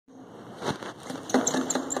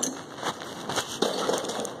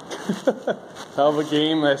Hell of a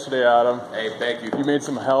game yesterday, Adam. Hey, thank you. You made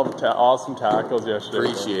some hell of awesome tackles yesterday.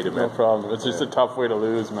 Appreciate it, man. No problem. It's just a tough way to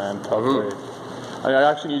lose, man. Tough way.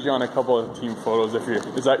 I actually need you on a couple of team photos.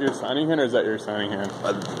 Is that your signing hand or is that your signing hand?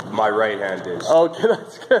 My right hand is. Okay,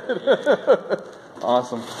 that's good.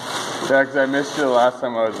 Awesome. Yeah, because I missed you the last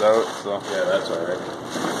time I was out, so. Yeah, that's all right.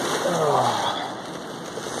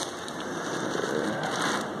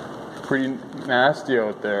 Pretty nasty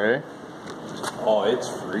out there, eh? Oh, it's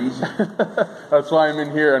freezing. That's why I'm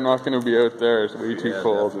in here. I'm not going to be out there. It's way too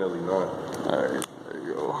cold. Definitely not. All right, there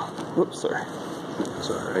you go. Oops, sorry. It's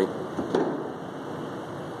all right.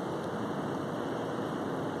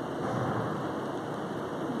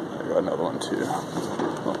 I got another one too.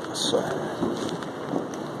 Oh, this side.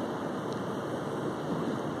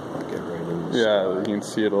 Get right in. Yeah, you can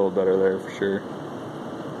see it a little better there for sure.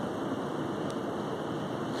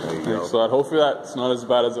 Thanks a lot. Hopefully that's not as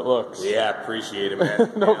bad as it looks. Yeah, appreciate it,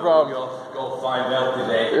 man. No problem. We'll go find out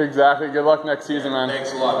today. Exactly. Good luck next season, man.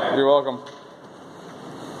 Thanks a lot, man. You're welcome.